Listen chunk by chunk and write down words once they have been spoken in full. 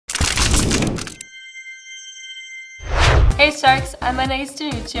Hey Sharks, I'm Anais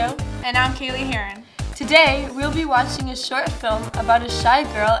Danuccio. And I'm Kaylee Heron. Today, we'll be watching a short film about a shy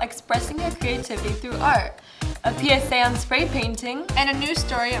girl expressing her creativity through art, a PSA on spray painting, and a news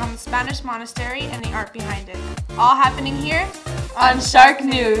story on the Spanish monastery and the art behind it. All happening here on Wsrk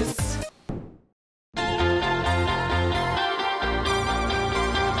News.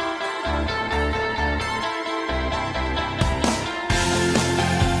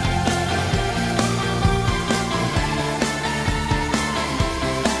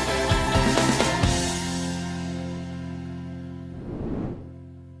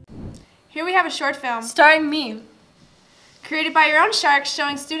 Here we have a short film starring me, created by your own sharks,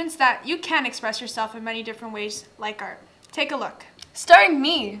 showing students that you can express yourself in many different ways like art. Take a look. Starring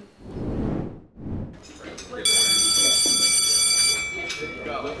me.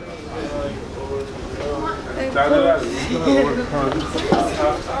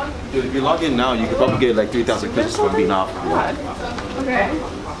 Dude, if you log in now, you could probably get like 3,000 clicks from being off. Okay.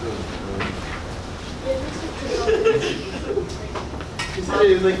 It's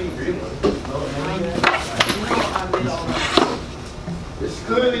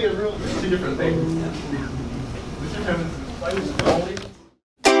clearly a real two different things.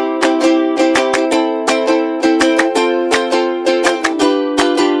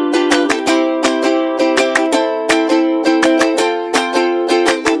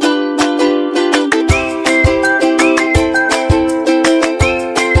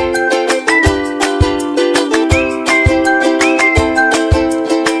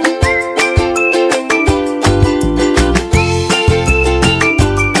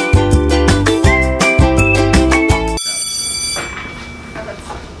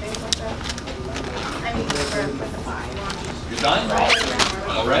 Done?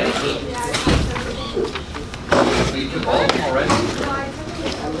 Already? So you took all of them already?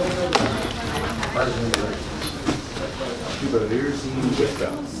 But have you ever seen Wsrk?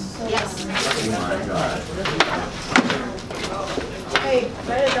 Yes. Oh my god. Hey,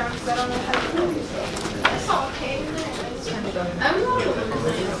 write it down because I don't know how to do it. It's okay. I'm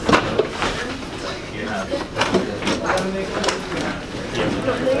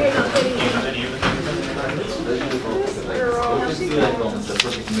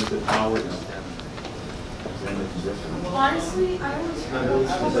honestly, I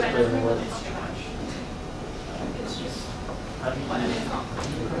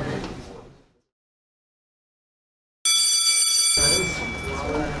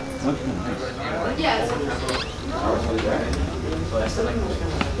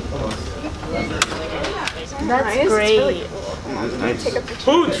That's great.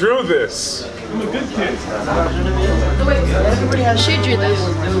 Who drew this? I'm a good kid. She drew this.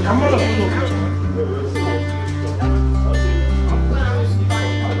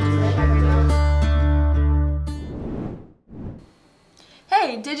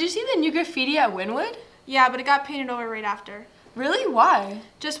 Hey, did you see the new graffiti at Wynwood? Yeah, but it got painted over right after. Really? Why?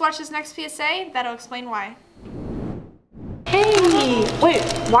 Just watch this next PSA, that'll explain why. Hey! Wait,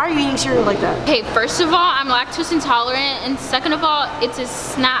 why are you eating cereal like that? Okay, first of all, I'm lactose intolerant, and second of all, it's a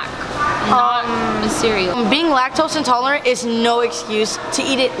snack, not a cereal. Being lactose intolerant is no excuse to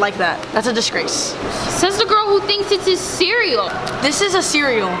eat it like that. That's a disgrace. Says the girl who thinks it's a cereal. This is a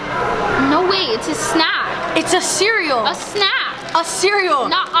cereal. No way, it's a snack. It's a cereal. A snack. A cereal.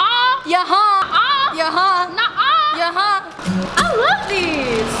 Nuh-uh. Yeah-huh. Nuh-uh. Yeah-huh. Nuh-uh. Yeah-huh. I love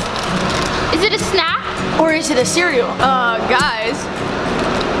these. Is it a snack? Or is it a cereal? Guys,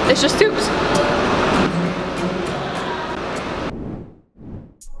 it's just tubes.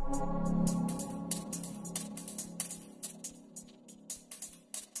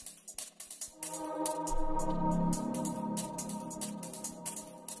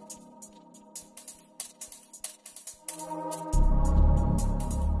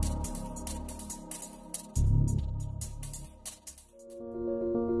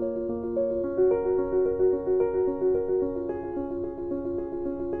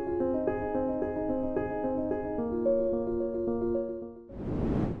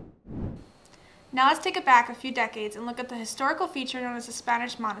 Now let's take it back a few decades and look at the historical feature known as the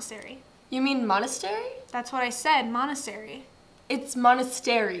Spanish monastery. You mean monastery? That's what I said, monastery. It's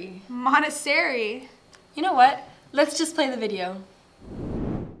monastery. Monastery. You know what? Let's just play the video.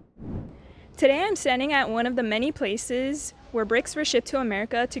 Today I'm standing at one of the many places where bricks were shipped to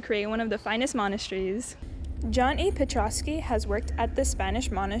America to create one of the finest monasteries. John A. Petrosky has worked at the Spanish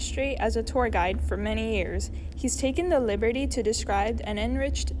monastery as a tour guide for many years. He's taken the liberty to describe an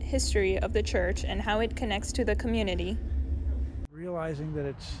enriched history of the church and how it connects to the community. Realizing that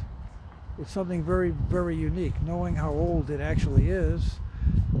it's something very, very unique, knowing how old it actually is,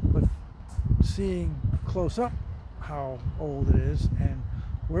 but seeing close up how old it is, and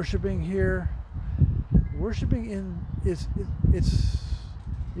worshiping here, it's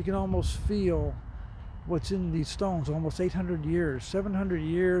you can almost feel what's in these stones. Almost 800 years, 700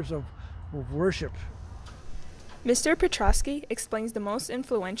 years of worship. Mr. Petrosky explains the most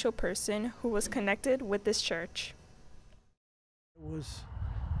influential person who was connected with this church. It was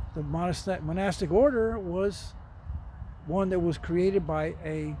the monastic order was one that was created by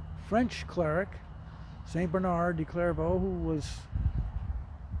a French cleric, Saint Bernard de Clairvaux, who was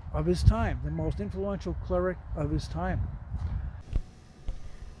of his time, the most influential cleric of his time.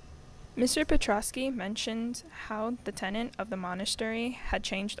 Mr. Petrosky mentioned how the tenant of the monastery had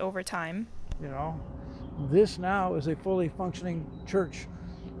changed over time. You know, this now is a fully functioning church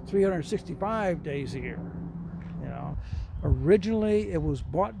 365 days a year. You know, originally it was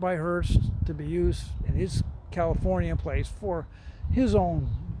bought by Hearst to be used in his California place for his own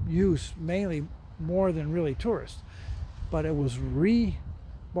use, mainly more than really tourists. But it was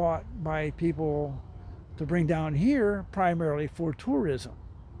re-bought by people to bring down here primarily for tourism.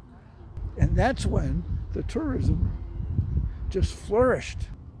 And that's when the tourism just flourished.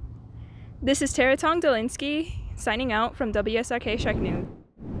 This is Teratong Delinsky signing out from WSRK Shark News.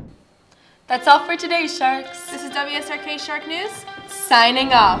 That's all for today, Sharks. This is WSRK Shark News.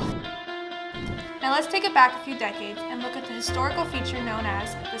 Signing off. Now let's take it back a few decades and look at the historical feature known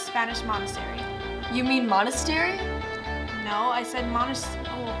as the Spanish monastery. You mean monastery? No, I said monastery.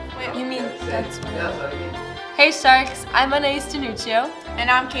 Oh, wait. You mean that's what I mean. Hey Sharks, I'm Anais Danuccio. And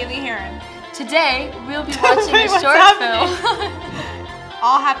I'm Kaylee Heron. Today, we'll be watching a What's short happening? film.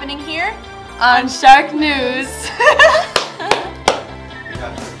 All happening here On Shark News.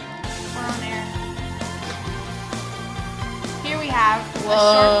 We're on air. Here we have a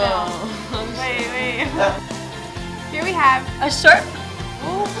short film. Wait. Here we have A short.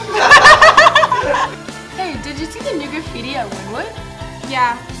 Hey, did you see the new graffiti at Wynwood?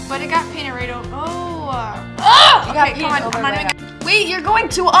 Yeah, but it got painted right over. Okay, come on, come on. Wait, you're going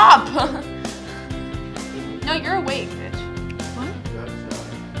too up. No, you're awake, bitch. What?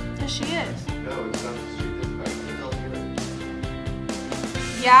 So she is. No, it's not the street.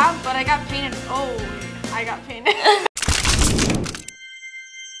 Yeah, but I got painted. Oh, I got painted.